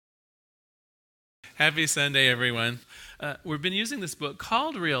Happy Sunday, everyone. We've been using this book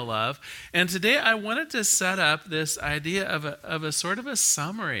called Real Love, and today I wanted to set up this idea of a sort of a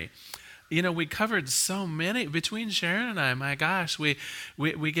summary. You know, we covered so many, between Sharon and I, my gosh, we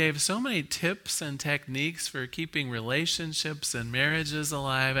gave so many tips and techniques for keeping relationships and marriages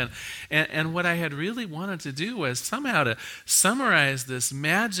alive. And what I had really wanted to do was somehow to summarize this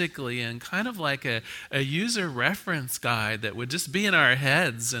magically in kind of like a user reference guide that would just be in our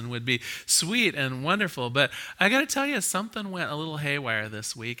heads and would be sweet and wonderful. But I got to tell you, something went a little haywire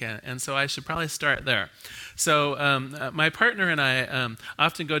this week, and so I should probably start there. So my partner and I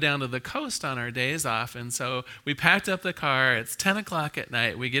often go down to the coast on our days off, and so we packed up the car. It's 10 o'clock at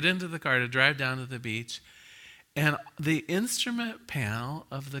night. We get into the car to drive down to the beach, and the instrument panel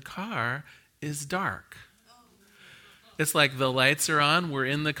of the car is dark. It's like the lights are on, we're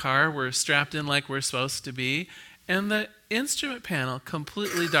in the car, we're strapped in like we're supposed to be, and the instrument panel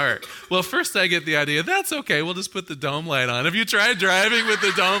completely dark. Well, first I get the idea, that's okay, we'll just put the dome light on. Have you tried driving with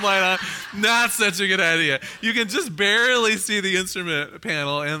the dome light on? Not such a good idea. You can just barely see the instrument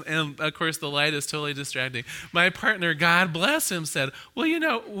panel, and of course the light is totally distracting. My partner, God bless him, said, well, you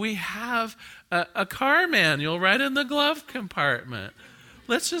know, we have a car manual right in the glove compartment.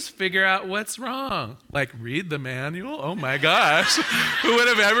 Let's just figure out what's wrong. Like, read the manual? Oh my gosh, who would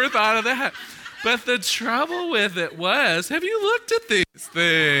have ever thought of that? But the trouble with it was, have you looked at these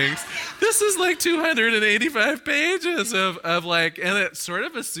things? This is like 285 pages of like, and it sort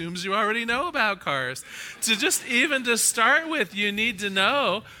of assumes you already know about cars. To start with, you need to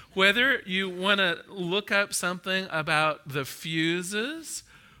know whether you want to look up something about the fuses,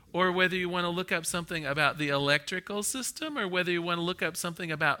 or whether you want to look up something about the electrical system, or whether you want to look up something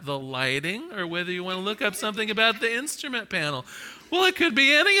about the lighting, or whether you want to look up something about the instrument panel. Well, it could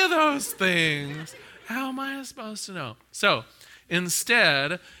be any of those things. How am I supposed to know? So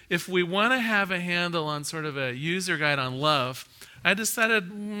instead, if we want to have a handle on sort of a user guide on love, I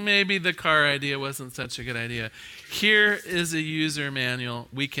decided maybe the car idea wasn't such a good idea. Here is a user manual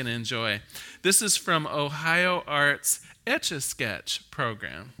we can enjoy. This is from Ohio Art's Etch-a-Sketch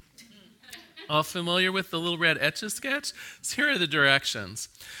program. All familiar with the little red Etch-a-Sketch? So here are the directions.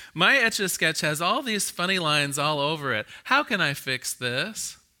 My Etch-a-Sketch has all these funny lines all over it. How can I fix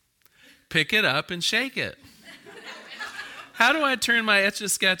this? Pick it up and shake it. How do I turn my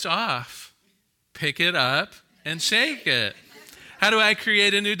Etch-a-Sketch off? Pick it up and shake it. How do I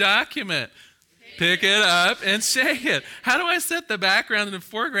create a new document? Pick it up and shake it. How do I set the background and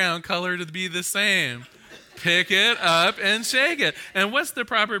foreground color to be the same? Pick it up and shake it. And what's the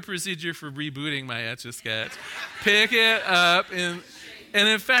proper procedure for rebooting my Etch-a-Sketch? Pick it up and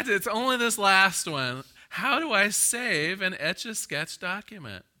in fact, it's only this last one. How do I save an Etch-a-Sketch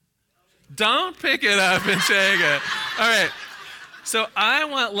document? Don't pick it up and shake it. All right. So I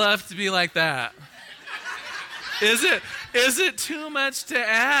want love to be like that. Is it too much to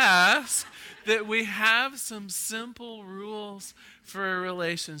ask that we have some simple rules for a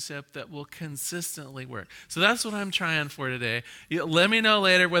relationship that will consistently work? So that's what I'm trying for today. Let me know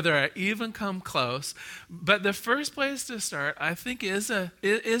later whether I even come close. But the first place to start, I think, is a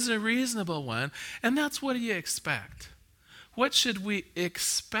reasonable one, and that's, what do you expect? What should we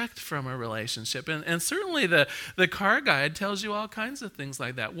expect from a relationship? And certainly the car guide tells you all kinds of things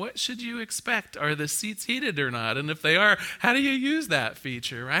like that. What should you expect? Are the seats heated or not? And if they are, how do you use that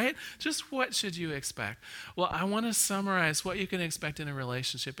feature, right? Just what should you expect? Well, I want to summarize what you can expect in a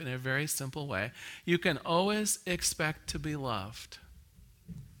relationship in a very simple way. You can always expect to be loved,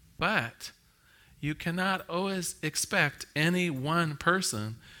 but you cannot always expect any one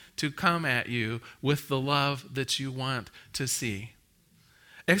person to come at you with the love that you want to see.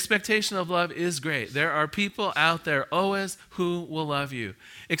 Expectation of love is great. There are people out there always who will love you.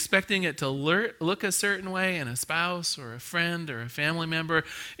 Expecting it to look a certain way in a spouse or a friend or a family member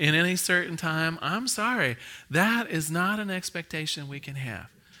in any certain time, I'm sorry, that is not an expectation we can have.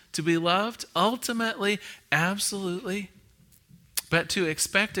 To be loved, ultimately, absolutely, but to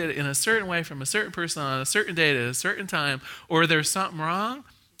expect it in a certain way from a certain person on a certain date at a certain time, or there's something wrong,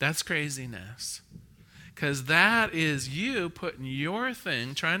 that's craziness. Because that is you putting your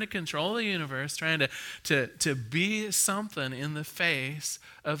thing, trying to control the universe, trying to be something in the face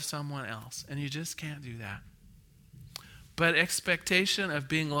of someone else. And you just can't do that. But expectation of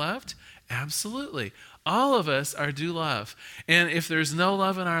being loved, absolutely. All of us are due love. And if there's no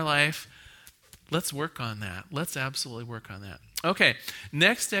love in our life, Let's work on that. Let's absolutely work on that. Okay,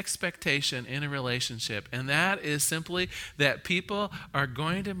 next expectation in a relationship, and that is simply that people are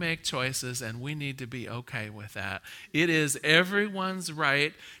going to make choices, and we need to be okay with that. It is everyone's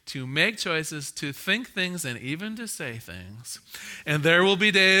right to make choices, to think things, and even to say things. And there will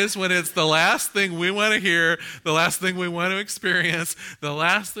be days when it's the last thing we want to hear, the last thing we want to experience, the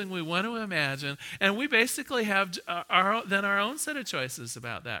last thing we want to imagine, and we basically have our own set of choices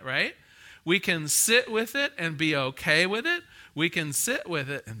about that, right? We can sit with it and be okay with it. We can sit with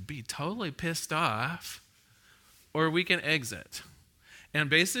it and be totally pissed off, or we can exit. And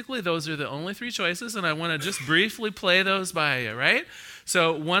basically, those are the only three choices, and I want to just briefly play those by you, right?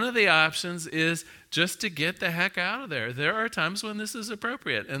 So one of the options is just to get the heck out of there. There are times when this is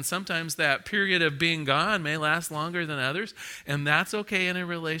appropriate, and sometimes that period of being gone may last longer than others, and that's okay in a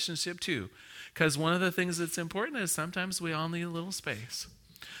relationship too. Because one of the things that's important is sometimes we all need a little space.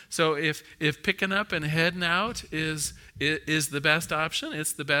 So if picking up and heading out is the best option,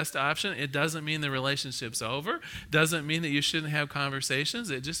 it's the best option. It doesn't mean the relationship's over. Doesn't mean that you shouldn't have conversations.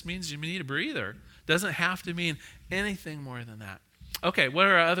 It just means you need a breather. Doesn't have to mean anything more than that. Okay, what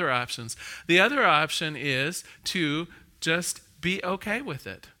are our other options? The other option is to just be okay with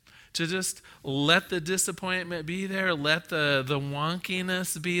it. To just let the disappointment be there, let the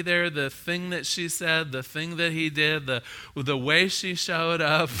wonkiness be there, the thing that she said, the thing that he did, the way she showed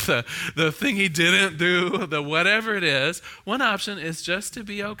up, the thing he didn't do, the whatever it is. One option is just to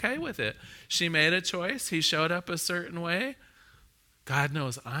be okay with it. She made a choice. He showed up a certain way. God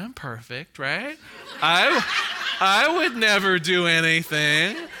knows I'm perfect, right? I would never do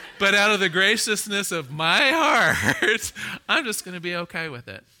anything, but out of the graciousness of my heart, I'm just going to be okay with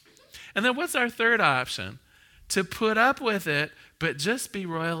it. And then what's our third option? To put up with it, but just be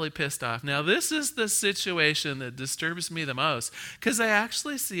royally pissed off. Now, this is the situation that disturbs me the most, because I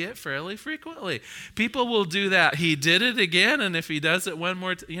actually see it fairly frequently. People will do that. He did it again, and if he does it one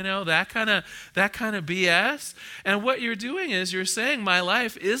more, that kind of BS. And what you're doing is you're saying my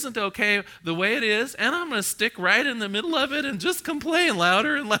life isn't okay the way it is, and I'm going to stick right in the middle of it and just complain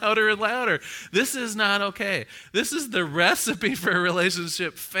louder and louder and louder. This is not okay. This is the recipe for a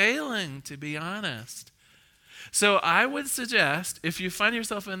relationship failing, to be honest. So I would suggest, if you find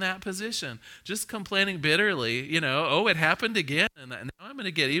yourself in that position, just complaining bitterly, it happened again, and now I'm going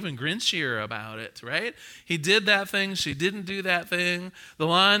to get even grinchier about it, right? He did that thing, she didn't do that thing, the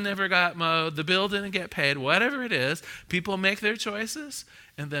lawn never got mowed, the bill didn't get paid, whatever it is. People make their choices,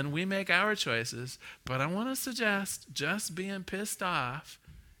 and then we make our choices. But I want to suggest just being pissed off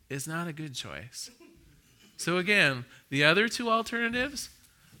is not a good choice. So again, the other two alternatives,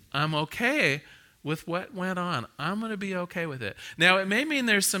 I'm okay with what went on. I'm going to be okay with it. Now, it may mean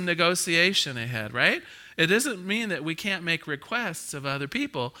there's some negotiation ahead, right? It doesn't mean that we can't make requests of other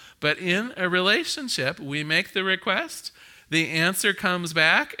people, but in a relationship, we make the request, the answer comes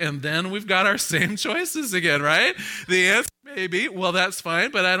back, and then we've got our same choices again, right? The answer may be, well, that's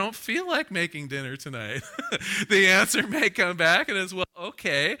fine, but I don't feel like making dinner tonight. The answer may come back and it's, well,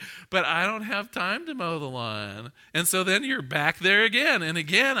 okay, but I don't have time to mow the lawn. And so then you're back there again. And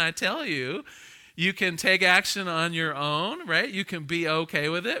again, I tell you, you can take action on your own, right? You can be okay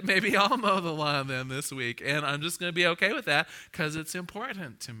with it. Maybe I'll mow the lawn then this week, and I'm just going to be okay with that because it's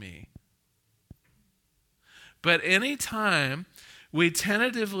important to me. But anytime we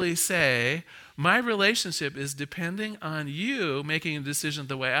tentatively say, my relationship is depending on you making a decision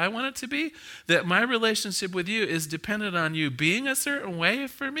the way I want it to be, that my relationship with you is dependent on you being a certain way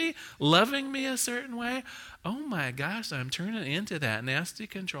for me, loving me a certain way, oh my gosh, I'm turning into that nasty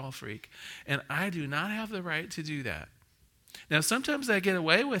control freak, and I do not have the right to do that. Now, sometimes I get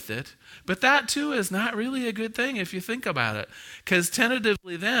away with it, but that too is not really a good thing if you think about it. Because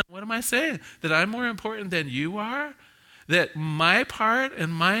tentatively then, what am I saying? That I'm more important than you are? That my part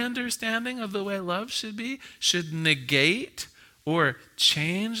and my understanding of the way love should be should negate or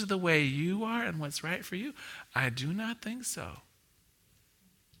change the way you are and what's right for you? I do not think so.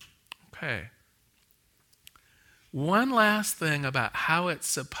 Okay. One last thing about how it's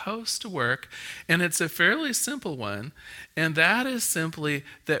supposed to work, and it's a fairly simple one, and that is simply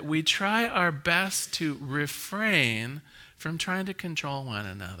that we try our best to refrain from trying to control one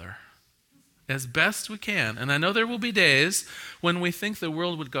another as best we can. And I know there will be days when we think the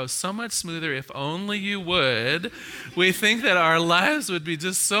world would go so much smoother if only you would. We think that our lives would be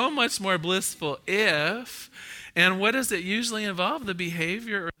just so much more blissful if. And what does it usually involve? The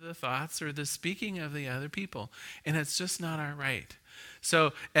behavior or the thoughts or the speaking of the other people. And it's just not our right.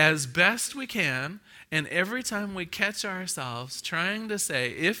 So as best we can, and every time we catch ourselves trying to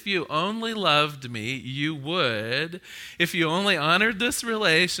say, if you only loved me, you would. If you only honored this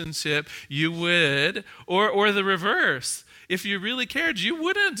relationship, you would. Or the reverse. If you really cared, you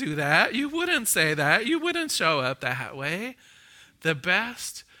wouldn't do that. You wouldn't say that. You wouldn't show up that way. The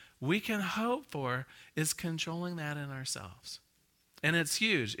best we can hope for is controlling that in ourselves. And it's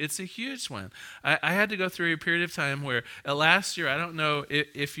huge. It's a huge one. I had to go through a period of time where last year, I don't know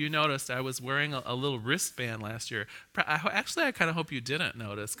if you noticed, I was wearing a little wristband last year. Actually, I kind of hope you didn't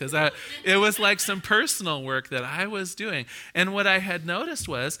notice because it was like some personal work that I was doing. And what I had noticed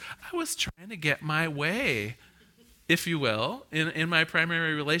was I was trying to get my way, if you will, in my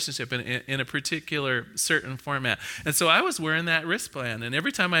primary relationship in a particular certain format. And so I was wearing that wristband, and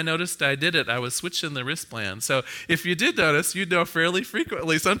every time I noticed I did it, I was switching the wristband. So if you did notice, you'd know fairly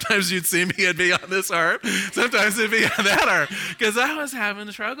frequently. Sometimes you'd see me, it'd be on this arm. Sometimes it'd be on that arm, because I was having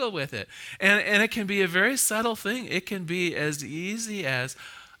trouble with it. And it can be a very subtle thing. It can be as easy as,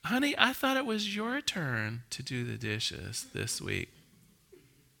 honey, I thought it was your turn to do the dishes this week.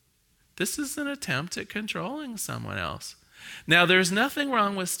 This is an attempt at controlling someone else. Now, there's nothing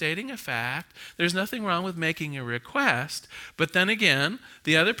wrong with stating a fact. There's nothing wrong with making a request. But then again,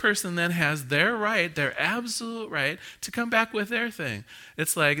 the other person then has their right, their absolute right, to come back with their thing.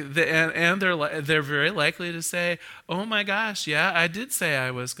 It's like, they're very likely to say, oh my gosh, yeah, I did say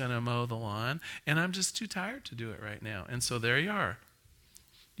I was going to mow the lawn, and I'm just too tired to do it right now. And so there you are.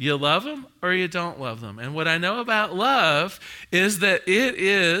 You love them or you don't love them. And what I know about love is that it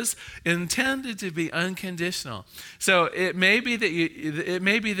is intended to be unconditional. So it may be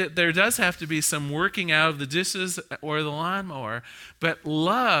that there does have to be some working out of the dishes or the lawnmower, but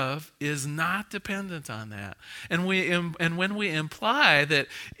love is not dependent on that. And when we imply that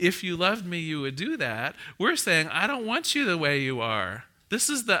if you loved me, you would do that, we're saying, I don't want you the way you are. This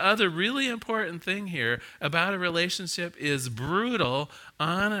is the other really important thing here about a relationship is brutal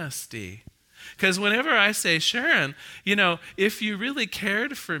honesty. Because whenever I say, Sharon, if you really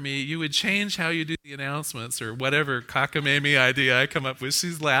cared for me, you would change how you do the announcements or whatever cockamamie idea I come up with.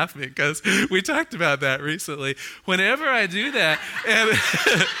 She's laughing because we talked about that recently. Whenever I do that, and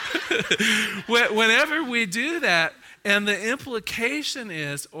whenever we do that, and the implication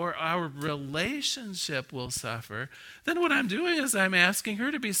is, or our relationship will suffer, then what I'm doing is I'm asking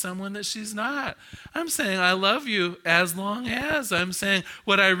her to be someone that she's not. I'm saying, I love you as long as. I'm saying,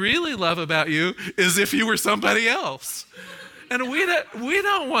 what I really love about you is if you were somebody else. And we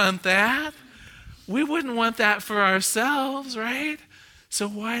don't want that. We wouldn't want that for ourselves, right? So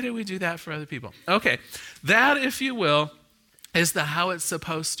why do we do that for other people? Okay, that, if you will, is how it's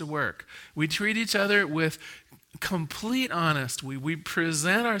supposed to work. We treat each other with complete honesty. We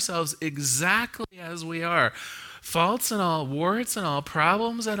present ourselves exactly as we are, faults and all, warts and all,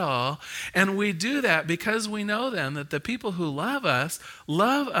 problems at all, and we do that because we know then that the people who love us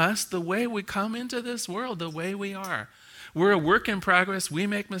the way we come into this world, the way we are. We're a work in progress. We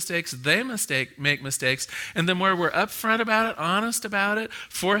make mistakes. They make mistakes. And the more we're upfront about it, honest about it,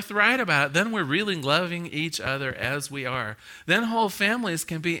 forthright about it, then we're really loving each other as we are. Then whole families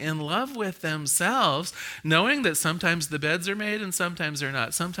can be in love with themselves, knowing that sometimes the beds are made and sometimes they're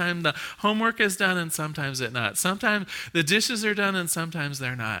not. Sometimes the homework is done and sometimes it's not. Sometimes the dishes are done and sometimes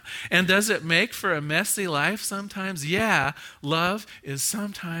they're not. And does it make for a messy life sometimes? Yeah, love is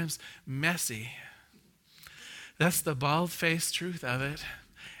sometimes messy. That's the bald-faced truth of it,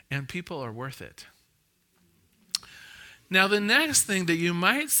 and people are worth it. Now, the next thing that you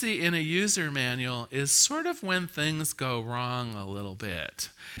might see in a user manual is sort of when things go wrong a little bit.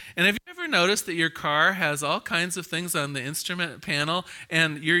 And have you ever noticed that your car has all kinds of things on the instrument panel,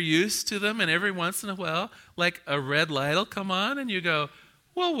 and you're used to them, and every once in a while, like a red light will come on, and you go,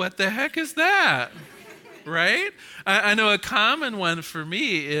 well, what the heck is that? Right? I know a common one for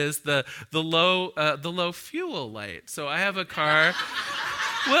me is the low fuel light. So I have a car.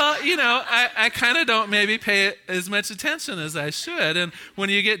 Well, I kind of don't maybe pay as much attention as I should. And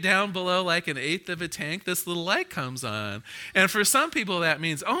when you get down below like an eighth of a tank, this little light comes on. And for some people that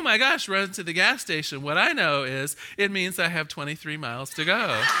means, oh my gosh, run to the gas station. What I know is it means I have 23 miles to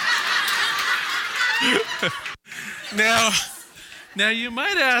go. Now, you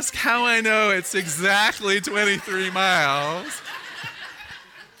might ask how I know it's exactly 23 miles.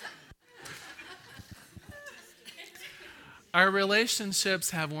 Our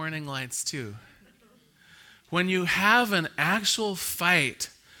relationships have warning lights too. When you have an actual fight,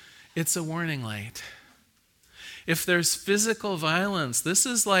 it's a warning light. If there's physical violence, this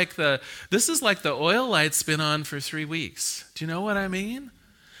is like the oil light's been on for 3 weeks. Do you know what I mean?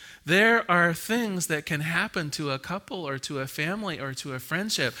 There are things that can happen to a couple or to a family or to a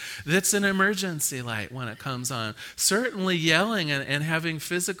friendship that's an emergency light when it comes on. Certainly yelling and having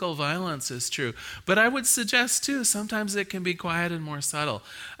physical violence is true. But I would suggest too, sometimes it can be quiet and more subtle.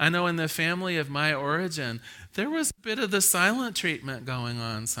 I know in the family of my origin, there was a bit of the silent treatment going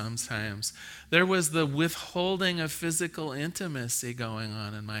on sometimes. There was the withholding of physical intimacy going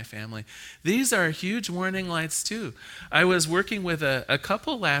on in my family. These are huge warning lights too. I was working with a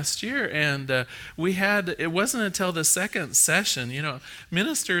couple last year, and it wasn't until the second session,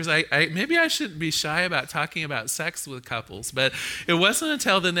 ministers, maybe I shouldn't be shy about talking about sex with couples, but it wasn't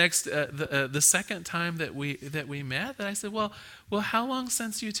until the second time that we met that I said, well, how long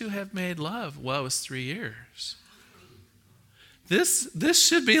since you two have made love? Well, it was 3 years. This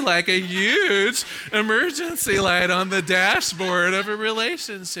should be like a huge emergency light on the dashboard of a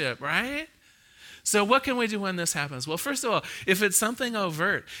relationship, right? So what can we do when this happens? Well, first of all, if it's something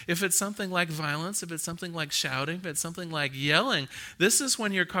overt, if it's something like violence, if it's something like shouting, if it's something like yelling, this is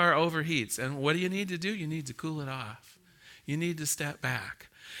when your car overheats. And what do you need to do? You need to cool it off. You need to step back.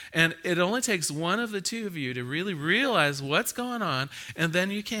 And it only takes one of the two of you to really realize what's going on, and then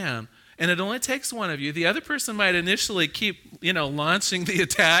you can. And it only takes one of you. The other person might initially keep, launching the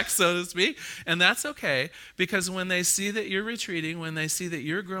attack, so to speak, and that's okay, because when they see that you're retreating, when they see that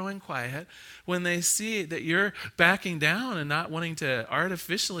you're growing quiet, when they see that you're backing down and not wanting to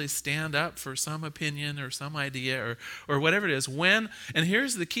artificially stand up for some opinion or some idea or whatever it is, and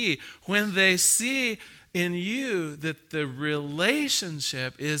here's the key, when they see in you that the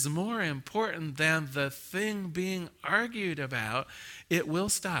relationship is more important than the thing being argued about, it will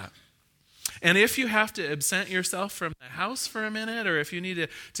stop. And if you have to absent yourself from the house for a minute, or if you need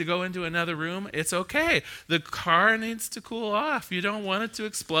to go into another room, it's okay. The car needs to cool off. You don't want it to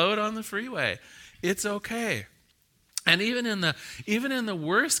explode on the freeway. It's okay. And even in the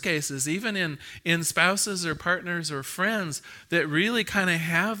worst cases, even in spouses or partners or friends that really kind of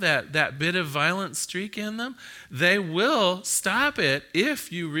have that bit of violent streak in them, they will stop it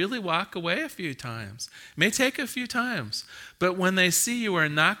if you really walk away a few times. It may take a few times, but when they see you are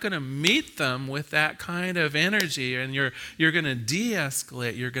not going to meet them with that kind of energy, and you're going to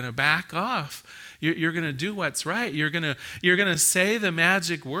de-escalate, you're going to back off, you're going to do what's right, you're going to say the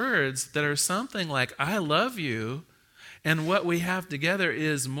magic words that are something like, I love you, and what we have together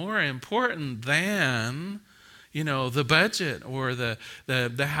is more important than, the budget or the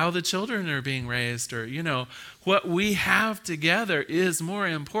how the children are being raised, or, what we have together is more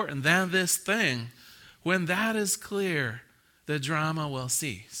important than this thing. When that is clear, the drama will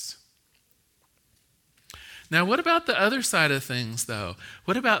cease. Now, what about the other side of things, though?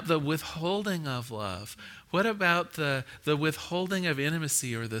 What about the withholding of love? What about the withholding of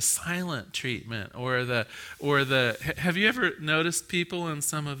intimacy, or the silent treatment, or the have you ever noticed people in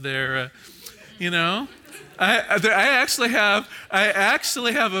some of their, I actually have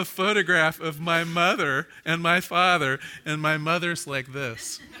a photograph of my mother and my father, and my mother's like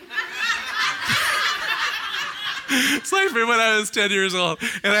this. It's like from when I was 10 years old,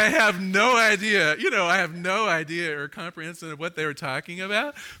 and I have no idea, or comprehension of what they were talking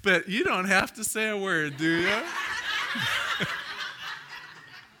about, but you don't have to say a word, do you?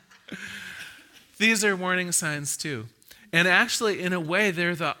 These are warning signs too. And actually, in a way,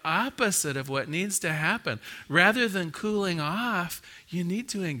 they're the opposite of what needs to happen. Rather than cooling off, you need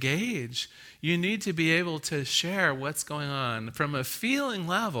to engage. You need to be able to share what's going on from a feeling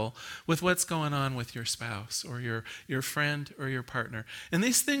level with what's going on with your spouse or your friend or your partner. And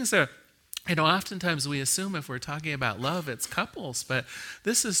these things are, oftentimes we assume if we're talking about love, it's couples, but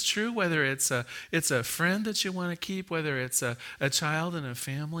this is true whether it's a friend that you want to keep, whether it's a child and a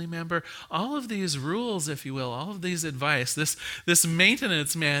family member. All of these rules, if you will, all of these advice, this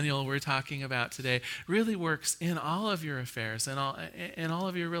maintenance manual we're talking about today really works in all of your affairs and in all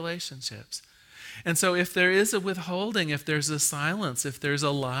of your relationships. And so if there is a withholding, if there's a silence, if there's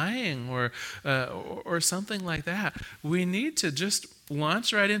a lying or something like that, we need to just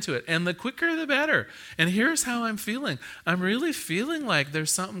launch right into it. And the quicker the better. And here's how I'm feeling. I'm really feeling like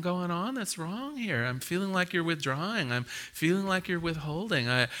there's something going on that's wrong here. I'm feeling like you're withdrawing. I'm feeling like you're withholding.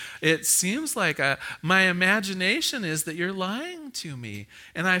 It seems like my imagination is that you're lying to me.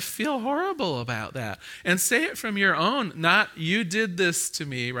 And I feel horrible about that. And say it from your own, not you did this to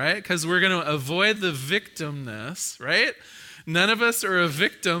me, right? Because we're going to avoid the victimness, right? None of us are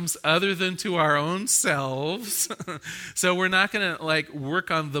victims other than to our own selves. So we're not going to work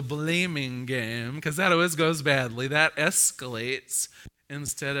on the blaming game, because that always goes badly. That escalates.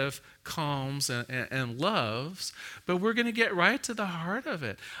 instead of calms and loves, but we're going to get right to the heart of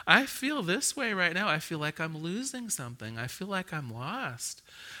it. I feel this way right now. I feel like I'm losing something. I feel like I'm lost.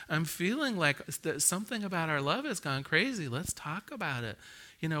 I'm feeling like something about our love has gone crazy. Let's talk about it.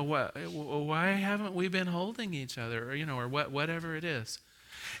 Why haven't we been holding each other, or whatever it is.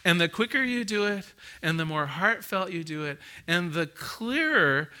 And the quicker you do it, and the more heartfelt you do it, and the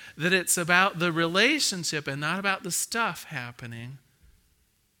clearer that it's about the relationship and not about the stuff happening,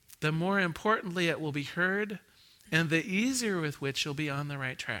 the more importantly it will be heard, and the easier with which you'll be on the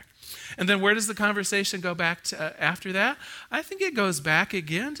right track. And then where does the conversation go back to after that? I think it goes back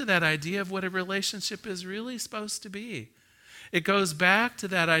again to that idea of what a relationship is really supposed to be. It goes back to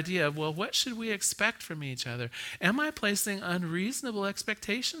that idea of, well, what should we expect from each other? Am I placing unreasonable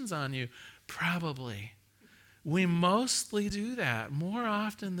expectations on you? Probably. We mostly do that. More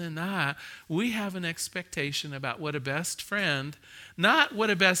often than not, we have an expectation about what a best friend, not what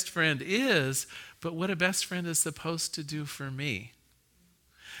a best friend is, but what a best friend is supposed to do for me.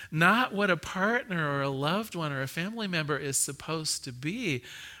 Not what a partner or a loved one or a family member is supposed to be,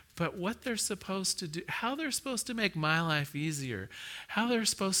 but what they're supposed to do, how they're supposed to make my life easier, how they're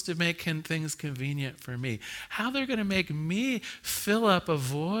supposed to make things convenient for me, how they're going to make me fill up a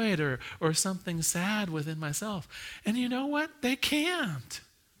void or something sad within myself. And you know what? They can't.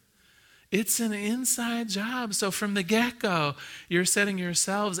 It's an inside job. So from the get-go, you're setting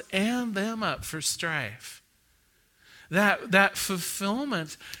yourselves and them up for strife. That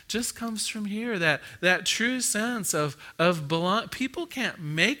fulfillment just comes from here, that true sense of belong. People can't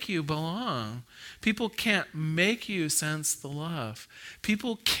make you belong. People can't make you sense the love.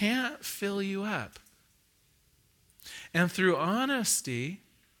 People can't fill you up. And through honesty,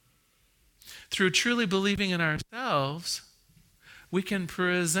 through truly believing in ourselves, we can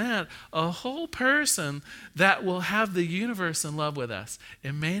present a whole person that will have the universe in love with us.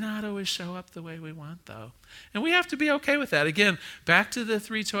 It may not always show up the way we want, though. And we have to be okay with that. Again, back to the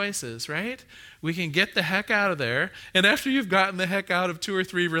three choices, right? We can get the heck out of there. And after you've gotten the heck out of 2 or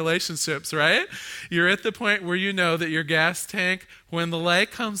 3 relationships, right? You're at the point where you know that your gas tank, when the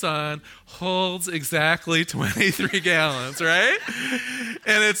light comes on, holds exactly 23 gallons, right?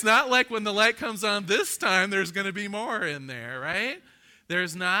 And it's not like when the light comes on this time, there's going to be more in there, right?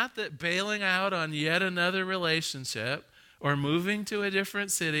 There's not that bailing out on yet another relationship or moving to a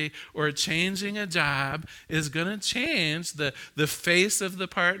different city or changing a job is going to change the face of the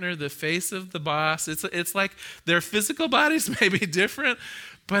partner, the face of the boss. It's like their physical bodies may be different,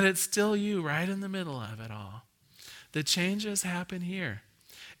 but it's still you right in the middle of it all. The changes happen here.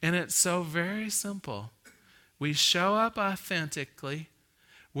 And it's so very simple. We show up authentically.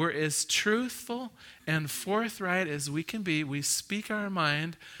 We're as truthful and forthright as we can be. We speak our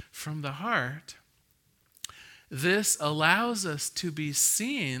mind from the heart. This allows us to be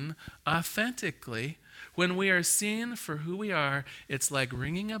seen authentically. When we are seen for who we are, it's like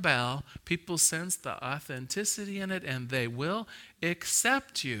ringing a bell. People sense the authenticity in it, and they will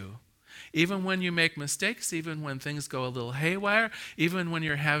accept you. Even when you make mistakes, even when things go a little haywire, even when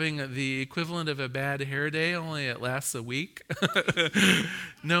you're having the equivalent of a bad hair day, only it lasts a week.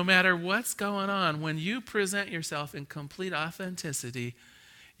 No matter what's going on, when you present yourself in complete authenticity,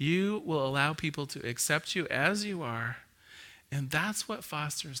 you will allow people to accept you as you are, and that's what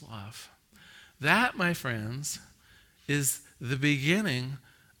fosters love. That, my friends, is the beginning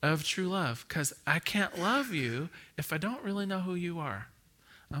of true love, because I can't love you if I don't really know who you are.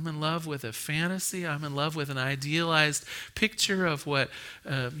 I'm in love with a fantasy. I'm in love with an idealized picture of what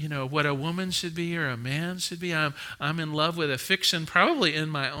a woman should be or a man should be. I'm in love with a fiction, probably in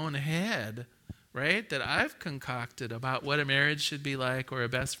my own head, right, that I've concocted about what a marriage should be like or a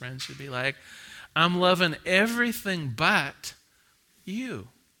best friend should be like. I'm loving everything but you.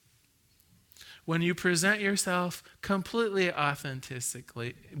 When you present yourself completely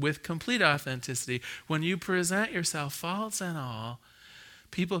authentically, with complete authenticity, when you present yourself faults and all,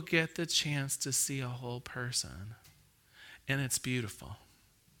 people get the chance to see a whole person. And it's beautiful.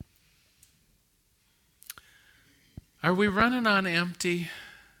 Are we running on empty?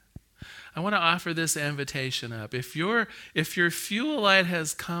 I want to offer this invitation up. If your fuel light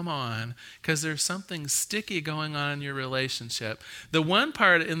has come on because there's something sticky going on in your relationship, the one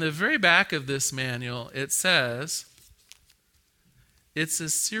part in the very back of this manual, it says, it's a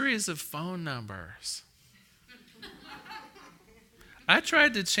series of phone numbers. I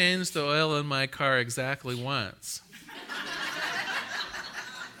tried to change the oil in my car exactly once.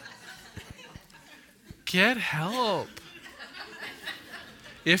 Get help.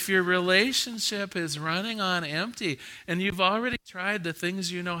 If your relationship is running on empty and you've already tried the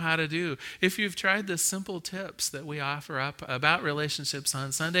things you know how to do, if you've tried the simple tips that we offer up about relationships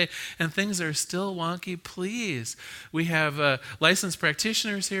on Sunday and things are still wonky, please. We have licensed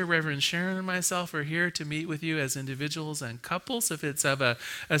practitioners here. Reverend Sharon and myself are here to meet with you as individuals and couples if it's of a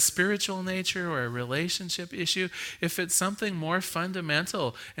spiritual nature or a relationship issue. If it's something more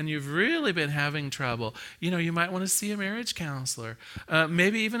fundamental and you've really been having trouble, you might want to see a marriage counselor,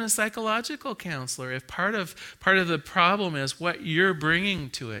 maybe even a psychological counselor. If part of the problem is what you're bringing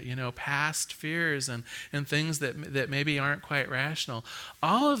to it, past fears and things that maybe aren't quite rational.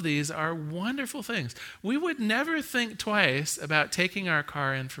 All of these are wonderful things. We would never think twice about taking our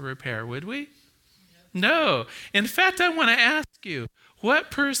car in for repair, would we? No. In fact, I want to ask you,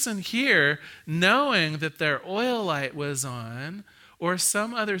 what person here, knowing that their oil light was on or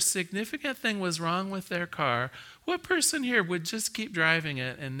some other significant thing was wrong with their car, what person here would just keep driving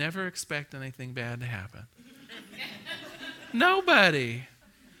it and never expect anything bad to happen? Nobody.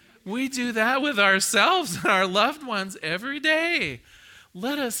 We do that with ourselves and our loved ones every day.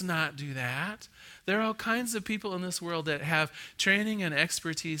 Let us not do that. There are all kinds of people in this world that have training and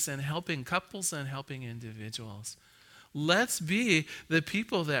expertise in helping couples and helping individuals. Let's be the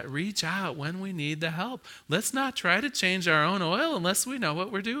people that reach out when we need the help. Let's not try to change our own oil unless we know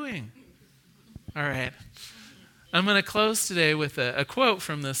what we're doing. All right. I'm going to close today with a quote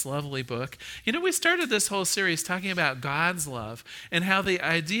from this lovely book. We started this whole series talking about God's love and how the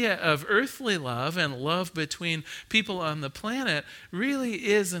idea of earthly love and love between people on the planet really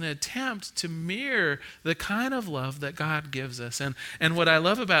is an attempt to mirror the kind of love that God gives us. And what I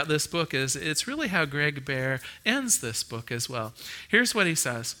love about this book is it's really how Greg Bear ends this book as well. Here's what he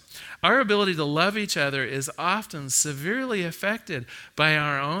says. Our ability to love each other is often severely affected by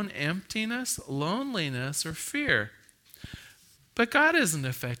our own emptiness, loneliness, or fear. But God isn't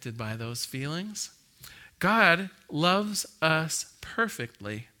affected by those feelings. God loves us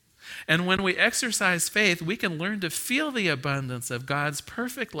perfectly. And when we exercise faith, we can learn to feel the abundance of God's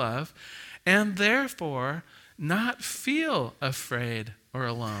perfect love and therefore not feel afraid or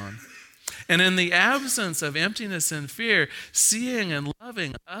alone. And in the absence of emptiness and fear, seeing and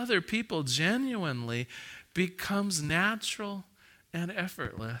loving other people genuinely becomes natural and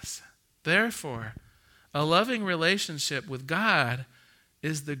effortless. Therefore, a loving relationship with God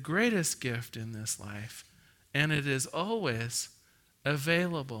is the greatest gift in this life, and it is always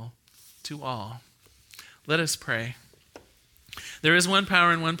available to all. Let us pray. There is one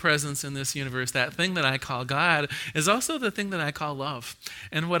power and one presence in this universe. That thing that I call God is also the thing that I call love.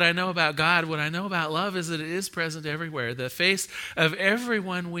 And what I know about God, what I know about love is that it is present everywhere. The face of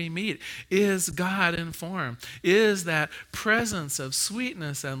everyone we meet is God in form, is that presence of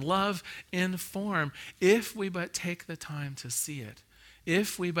sweetness and love in form, if we but take the time to see it,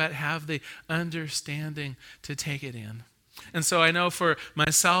 if we but have the understanding to take it in. And so I know for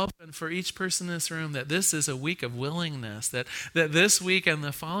myself and for each person in this room that this is a week of willingness, that this week and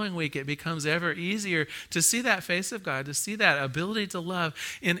the following week it becomes ever easier to see that face of God, to see that ability to love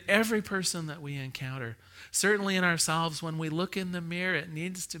in every person that we encounter. Certainly in ourselves, when we look in the mirror, it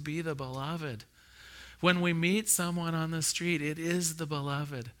needs to be the beloved. When we meet someone on the street, it is the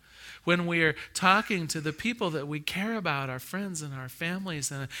beloved. When we are talking to the people that we care about, our friends and our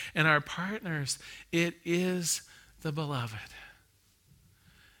families and our partners, it is the beloved.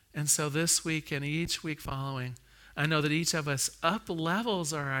 And so this week and each week following, I know that each of us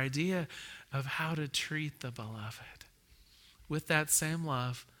up-levels our idea of how to treat the beloved with that same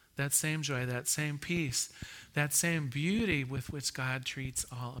love, that same joy, that same peace, that same beauty with which God treats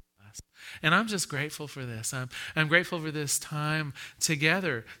all of us. And I'm just grateful for this. I'm grateful for this time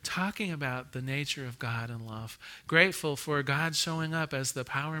together talking about the nature of God and love. Grateful for God showing up as the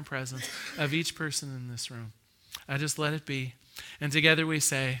power and presence of each person in this room. I just let it be. And together we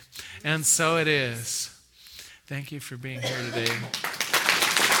say, and so it is. Thank you for being here today. Thank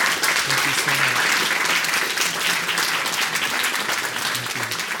you so much.